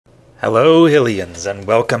Hello, Hillians, and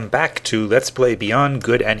welcome back to Let's Play Beyond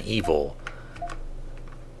Good and Evil.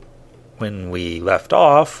 When we left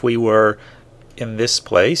off, we were in this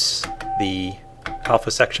place, the Alpha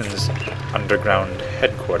Section's underground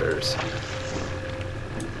headquarters.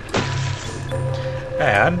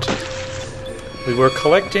 And we were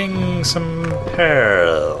collecting some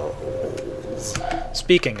pearls.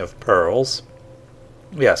 Speaking of pearls,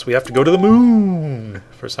 yes, we have to go to the moon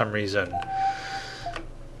for some reason.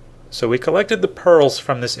 So we collected the pearls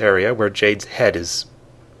from this area where Jade's head is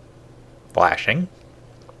flashing.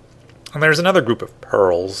 And there's another group of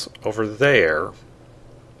pearls over there.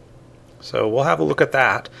 So we'll have a look at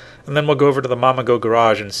that. And then we'll go over to the Mamago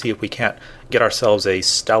garage and see if we can't get ourselves a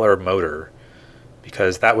stellar motor.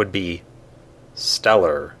 Because that would be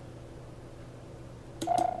stellar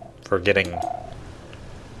for getting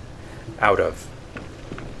out of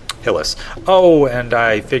Hillis. Oh, and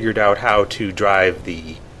I figured out how to drive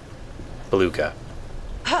the Beluga.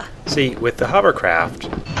 See, with the hovercraft,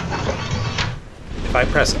 if I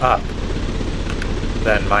press up,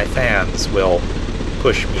 then my fans will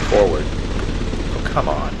push me forward. Oh, come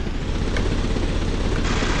on.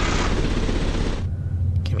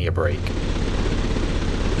 Give me a break.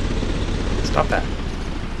 Stop that.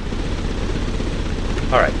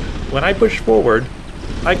 Alright, when I push forward,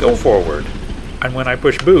 I go forward. And when I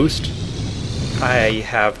push boost, I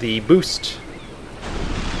have the boost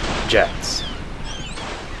jets.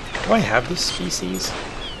 Do I have this species?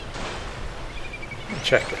 Let me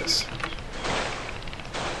check this.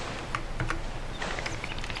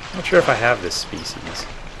 Not sure if I have this species.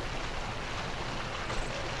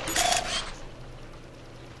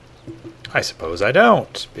 I suppose I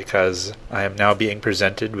don't, because I am now being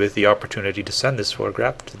presented with the opportunity to send this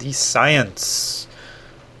photograph to the science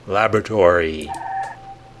laboratory.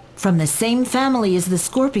 From the same family as the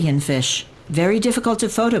scorpion fish. Very difficult to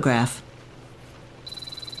photograph.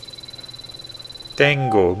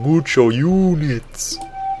 Tengo mucho units.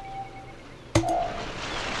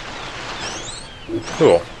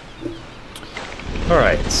 Cool.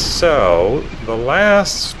 Alright, so the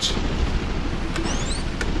last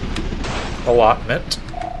allotment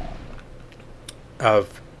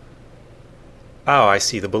of... Oh, I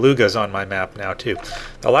see. The Beluga's on my map now, too.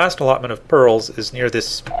 The last allotment of pearls is near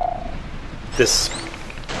this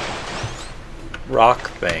rock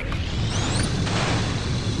thing.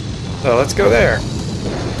 So let's go there.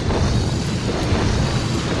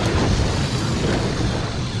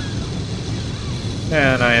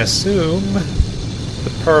 And I assume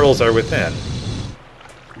the pearls are within.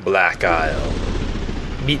 Black Isle.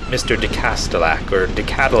 Meet Mr. DeCastellac or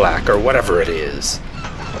DeCadillac or whatever it is.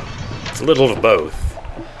 It's a little of both.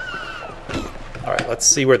 Alright, let's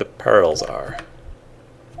see where the pearls are.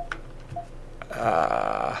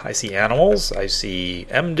 I see animals, I see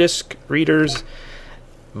M-disc readers,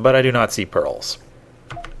 but I do not see pearls.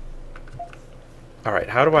 Alright,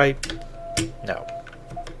 how do I... No.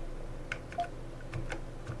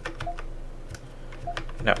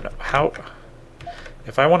 No, how...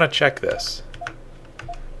 If I want to check this...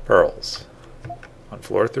 Pearls. On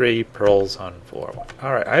floor 3, pearls on floor 1.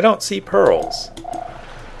 Alright, I don't see pearls.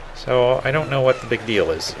 So I don't know what the big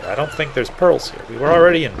deal is here. I don't think there's pearls here. We were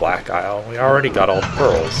already in Black Isle, and we already got all the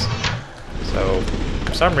pearls. So,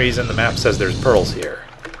 for some reason, the map says there's pearls here.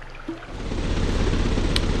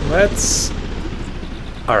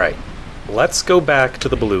 Alright, let's go back to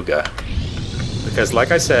the Beluga. Because,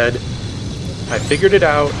 like I said, I figured it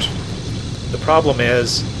out. The problem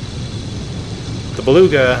is, the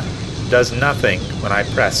Beluga does nothing when I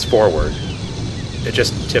press forward. It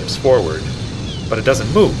just tips forward, but it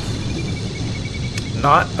doesn't move.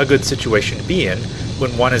 Not a good situation to be in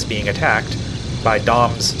when one is being attacked by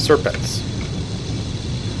Dom's serpents.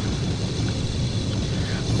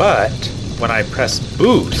 But when I press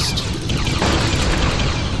boost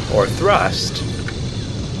or thrust,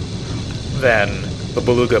 then the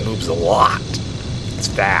Beluga moves a lot. It's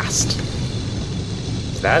fast.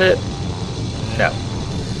 Is that it? No.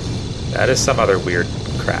 That is some other weird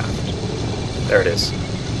craft. There it is.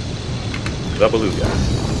 The Beluga.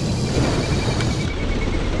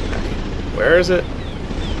 Where is it?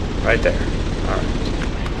 Right there.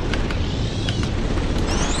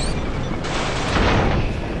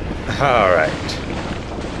 Alright. Alright.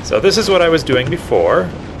 So this is what I was doing before.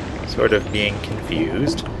 Sort of being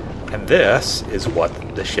confused. And this is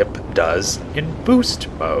what the ship does in boost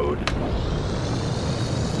mode.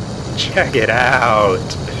 Check it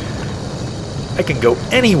out! I can go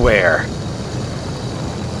anywhere!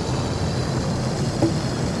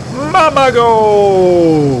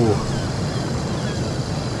 Mamago!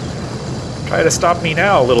 Try to stop me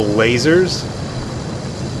now, little lasers.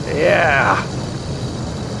 Yeah!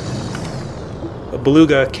 The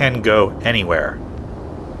Beluga can go anywhere,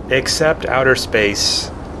 except outer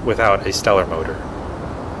space without a stellar motor,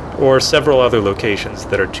 or several other locations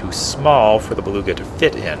that are too small for the Beluga to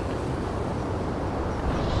fit in.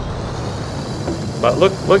 But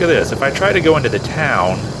look at this. If I try to go into the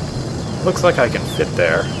town, looks like I can fit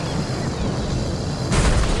there.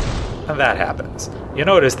 And that happens. You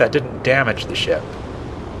notice that didn't damage the ship,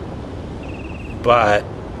 but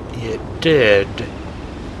it did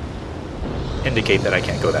indicate that I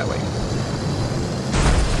can't go that way.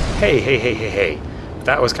 Hey.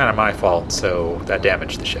 That was kind of my fault, so that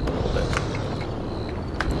damaged the ship a little bit.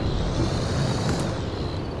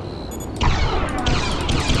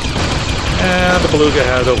 And the Beluga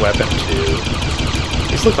has a weapon too.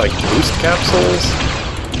 These look like boost capsules.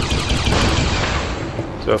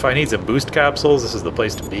 So if I need some boost capsules, this is the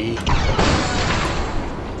place to be.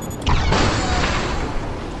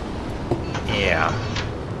 Yeah.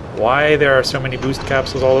 Why there are so many boost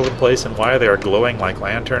capsules all over the place and why they are glowing like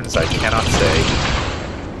lanterns, I cannot say.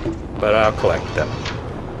 But I'll collect them.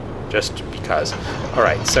 Just because.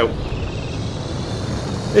 Alright, so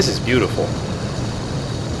this is beautiful.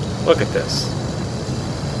 Look at this.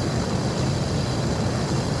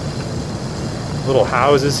 Little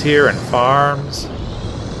houses here and farms.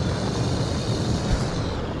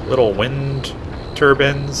 Little wind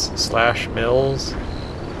turbines / mills.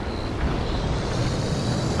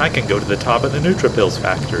 I can go to the top of the Neutrophils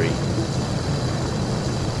factory.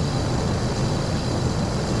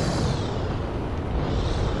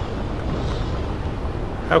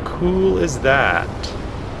 How cool is that?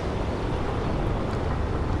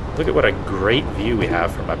 Look at what a great view we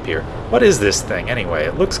have from up here. What is this thing anyway?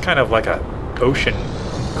 It looks kind of like an ocean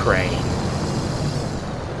crane.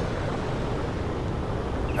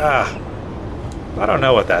 I don't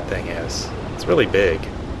know what that thing is. It's really big.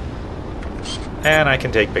 And I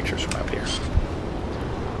can take pictures from up here.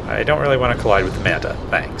 I don't really want to collide with the manta,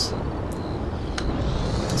 thanks.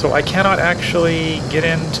 So I cannot actually get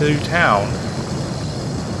into town.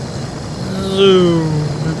 Zoom.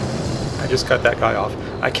 I just cut that guy off.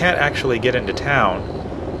 I can't actually get into town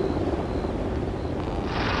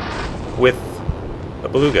with a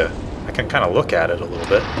Beluga. I can kind of look at it a little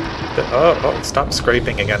bit. But, oh, stop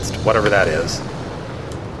scraping against whatever that is.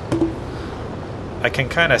 I can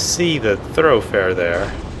kind of see the thoroughfare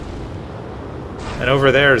there. And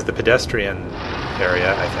over there is the pedestrian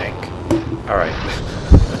area, I think. Alright.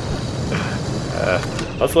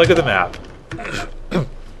 Let's look at the map.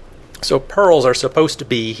 So pearls are supposed to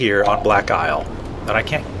be here on Black Isle, and I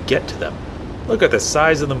can't get to them. Look at the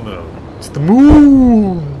size of the moon. It's the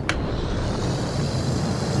moon!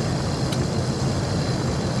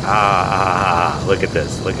 Look at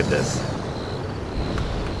this, look at this.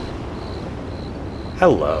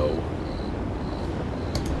 Hello.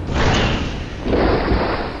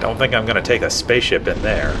 Don't think I'm going to take a spaceship in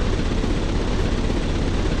there.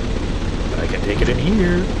 But I can take it in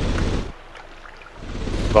here.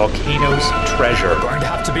 Volcano's treasure. We're going to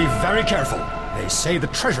have to be very careful. They say the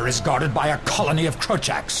treasure is guarded by a colony of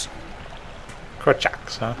crochax.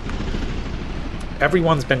 Crochax, huh?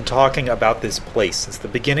 Everyone's been talking about this place since the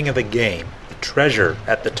beginning of the game. The treasure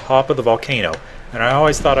at the top of the volcano. And I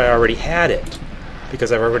always thought I already had it,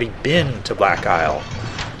 because I've already been to Black Isle.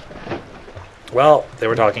 Well, they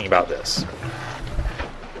were talking about this.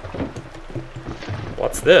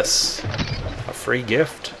 What's this? A free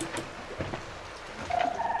gift?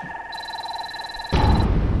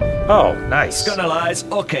 Oh, nice. Analyze,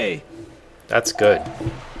 okay. That's good.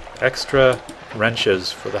 Extra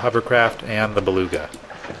wrenches for the hovercraft and the Beluga.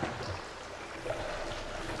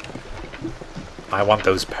 I want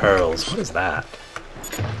those pearls. What is that?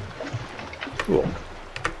 Cool.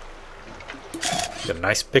 Got a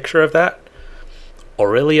nice picture of that.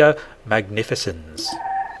 Aurelia magnificens.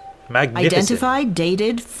 Magnificent. Identified,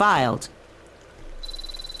 dated, filed.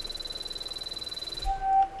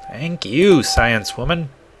 Thank you, science woman.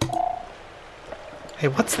 Hey,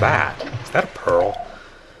 what's that? Is that a pearl?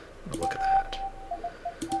 Look at that.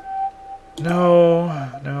 No.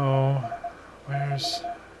 Where's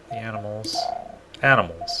the animals?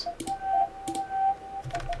 Animals.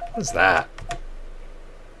 What is that?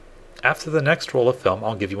 After the next roll of film,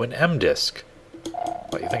 I'll give you an M disc.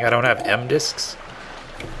 What, you think I don't have M discs?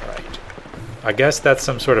 Right. I guess that's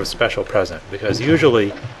some sort of special present, because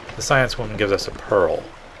usually the science woman gives us a pearl.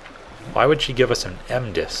 Why would she give us an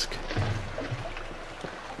M disc?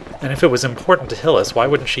 And if it was important to Hillis, why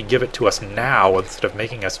wouldn't she give it to us now instead of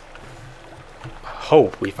making us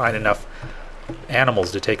hope we find enough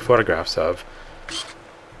animals to take photographs of?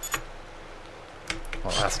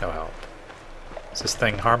 Well, that's no help. Is this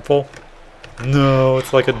thing harmful? No,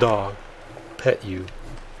 it's like a dog. Pet you.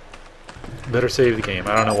 Better save the game.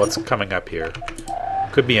 I don't know what's coming up here.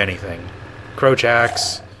 Could be anything.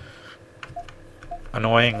 Crochax.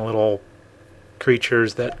 Annoying little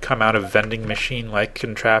creatures that come out of vending machine-like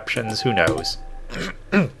contraptions. Who knows?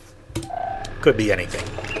 Could be anything.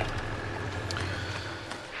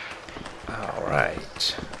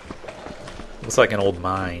 Alright. Looks like an old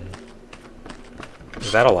mine.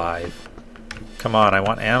 Is that alive? Come on, I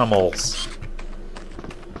want animals.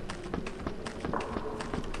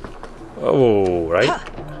 Oh, right?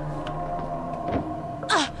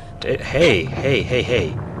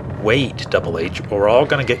 Hey. Wait, Double H, or we're all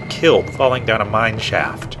gonna get killed falling down a mine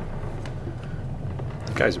shaft.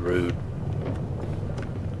 That guy's rude.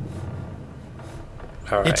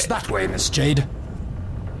 Alright. It's that way, Miss Jade.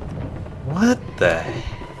 What the...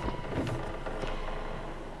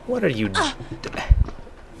 What are you...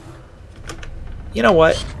 You know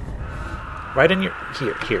what? Right in your...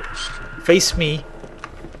 Here. Face me.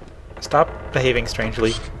 Stop behaving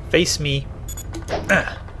strangely. Face me.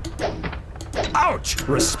 Ouch!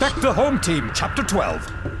 Respect the home team, Chapter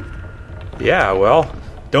 12. Yeah, well,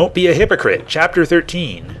 don't be a hypocrite. Chapter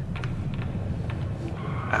 13.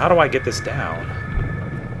 How do I get this down?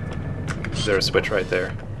 Is there a switch right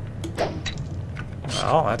there?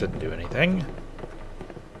 Well, that didn't do anything.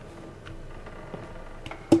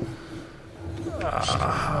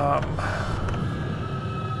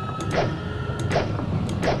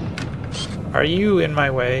 Are you in my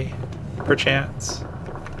way, perchance?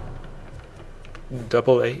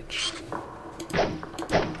 Double H?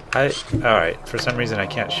 Alright, for some reason I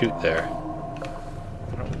can't shoot there.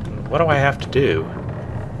 What do I have to do?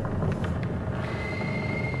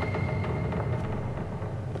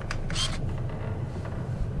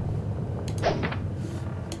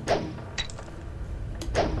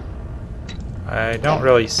 I don't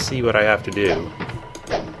really see what I have to do.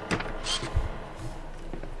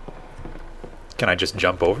 Can I just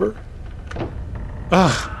jump over?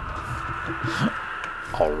 Ugh.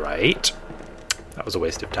 Alright. That was a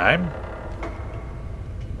waste of time.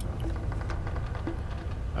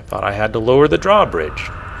 I thought I had to lower the drawbridge.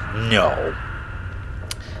 No.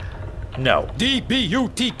 No.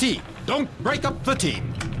 DBUTT. Don't break up the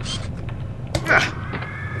team.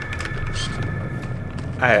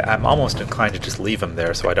 I'm almost inclined to just leave him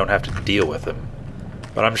there so I don't have to deal with him.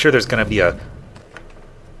 But I'm sure there's going to be a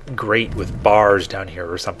grate with bars down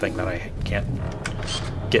here or something that I can't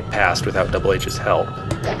get past without Double H's help.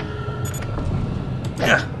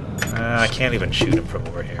 I can't even shoot him from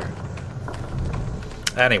over here.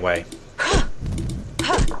 Anyway.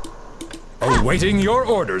 Awaiting your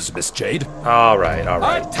orders, Miss Jade. Alright.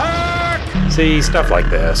 Attack! See, stuff like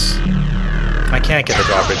this. I can't get the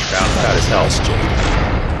drawbridge down without his help.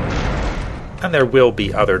 And there will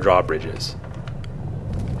be other drawbridges.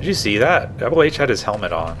 Did you see that? Double H had his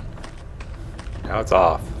helmet on. Now it's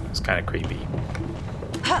off. It's kind of creepy.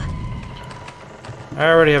 I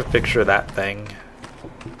already have a picture of that thing.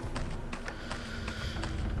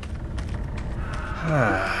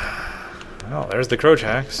 Well, there's the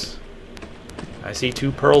crochax. I see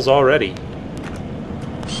 2 pearls already.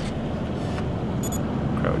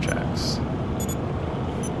 Crochax.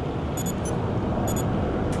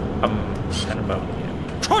 Anemone.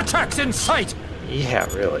 Crochax in sight! Yeah,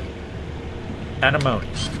 really. Anemone.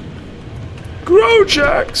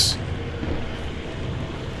 Crochax!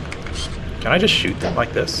 Can I just shoot them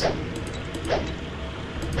like this?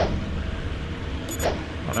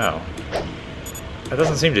 Oh no. That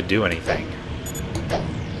doesn't seem to do anything.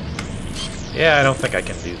 Yeah, I don't think I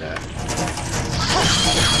can do that.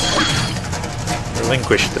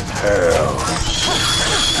 Relinquish the pearl.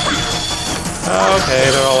 Okay,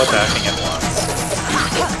 they're all attacking at once.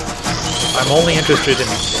 I'm only interested in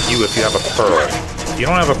you if you have a pearl. If you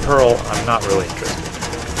don't have a pearl, I'm not really interested.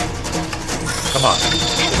 Come on.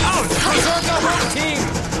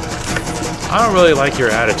 I don't really like your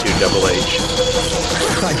attitude, Double H.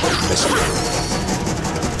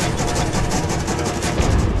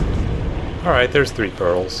 Alright, there's 3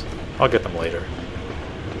 pearls. I'll get them later.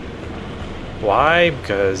 Why?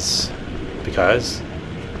 Because...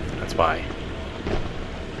 That's why.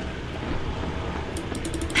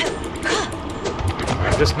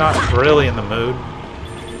 I'm just not really in the mood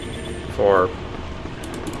for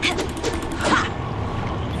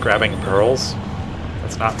grabbing pearls.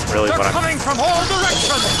 That's not really what I'm... coming from all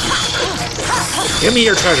directions! Give me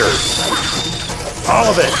your treasure! All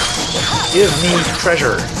of it! Give me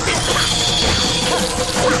treasure!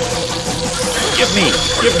 Give me!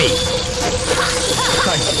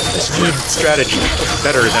 Speed strategy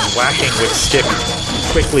better than whacking with stick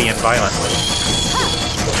quickly and violently.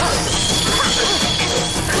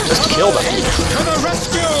 kill them. To the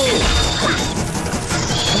rescue!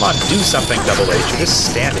 Come on, do something, Double H. You're just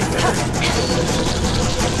standing there.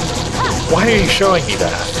 Why are you showing me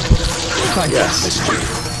that? Yes.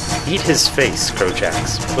 Eat his face,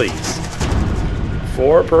 Crochax, please.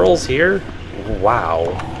 4 pearls here? Wow.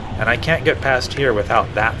 And I can't get past here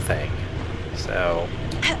without that thing. So...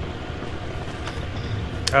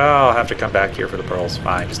 oh, I'll have to come back here for the pearls.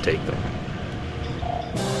 Fine, just take them.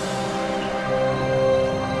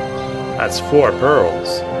 That's 4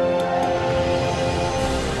 pearls.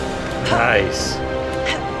 Nice.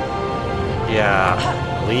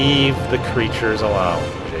 Yeah, leave the creatures alone,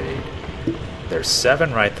 Jade. There's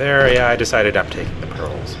 7 right there. Yeah, I decided I'm taking the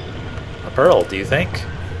pearls. A pearl, do you think?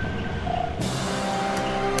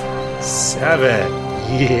 7.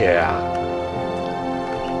 Yeah.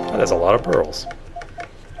 That is a lot of pearls.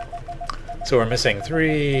 So we're missing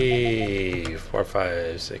 3, 4,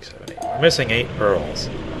 5, 6, 7, 8. We're missing 8 pearls.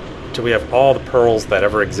 Until we have all the pearls that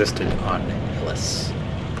ever existed on Hillis.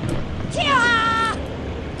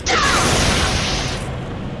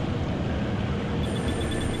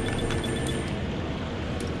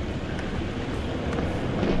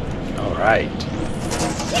 Alright.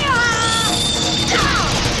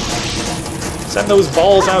 Send those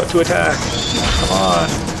balls out to attack. Come on.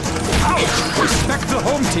 Respect the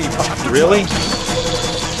home team. Really?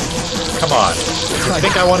 Come on. I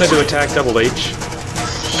think I wanted to attack Double H.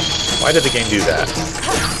 Why did the game do that?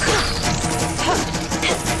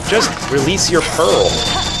 Just release your pearl.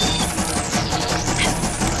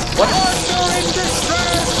 What?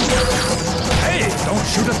 Hey, don't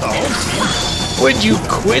shoot at the home team. Would you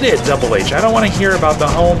quit it, Double H? I don't want to hear about the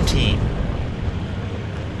home team.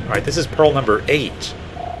 Alright, this is pearl number 8.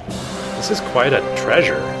 This is quite a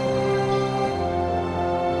treasure.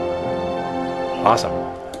 Awesome.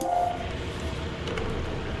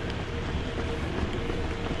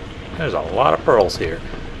 There's a lot of pearls here.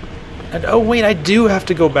 And oh wait, I do have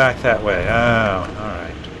to go back that way. Oh,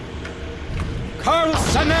 alright.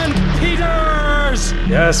 Carlson and Peters!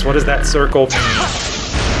 Yes, what does that circle mean?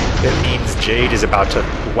 It means Jade is about to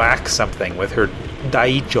whack something with her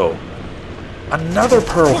Daicho. Another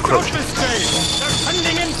pearl crochax. They're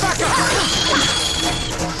sending in backup!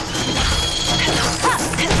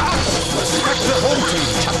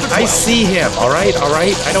 I see him, alright,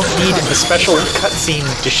 alright. I don't need a special cutscene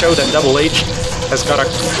to show that Double H has got a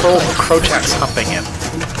pearl crochax humping him.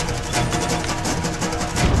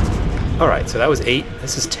 Alright, so that was 8.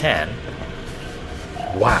 This is 10.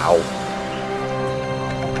 Wow.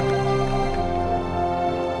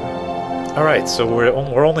 Alright, so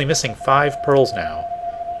we're only missing 5 pearls now.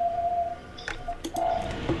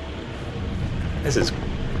 This is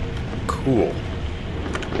cool.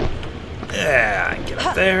 Yeah, get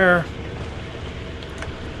up there.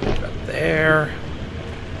 Get up there.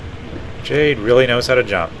 Jade really knows how to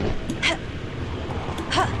jump.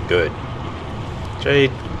 Good.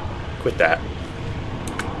 Jade, quit that.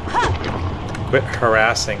 Quit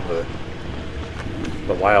harassing the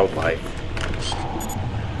wildlife.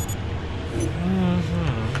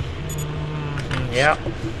 Yeah.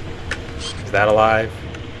 Is that alive?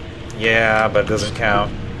 Yeah, but it doesn't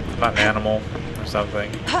count. It's not an animal or something.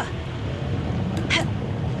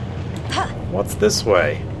 What's this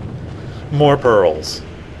way? More pearls.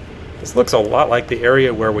 This looks a lot like the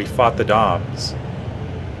area where we fought the Doms.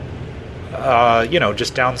 You know,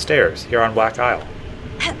 just downstairs, here on Black Isle.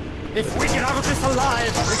 If we get out of this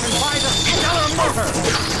alive, we can buy the stellar motor!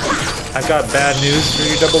 I've got bad news for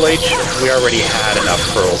you, Double H. We already had enough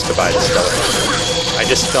pearls to buy the stellar motor. I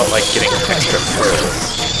just felt like getting extra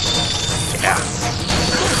pearls. Yeah.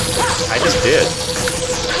 I just did.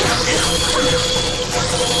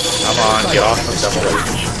 Come on, get off of Double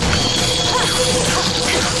H.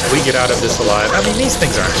 We get out of this alive. I mean, these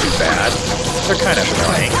things aren't too bad. They're kind of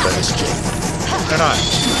annoying, but they're not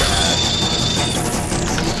too bad.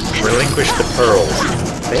 Relinquish the pearls.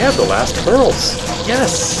 They have the last pearls.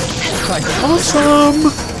 Yes.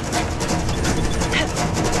 Awesome.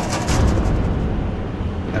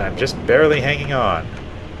 And I'm just barely hanging on.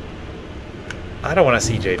 I don't want to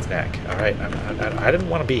see Jade's neck. All right, I didn't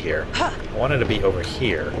want to be here. I wanted to be over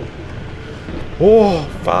here. Oh,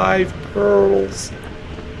 5 pearls.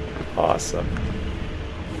 Awesome.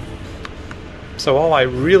 So all I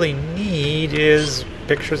really need is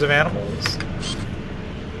pictures of animals.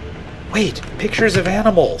 Wait, pictures of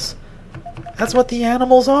animals. That's what the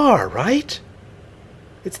animals are, right?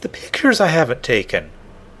 It's the pictures I haven't taken.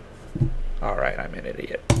 Alright, I'm an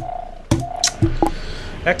idiot.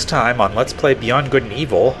 Next time on Let's Play Beyond Good and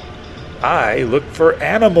Evil, I look for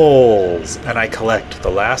animals, and I collect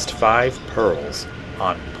the last 5 pearls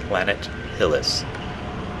on planet Hillis.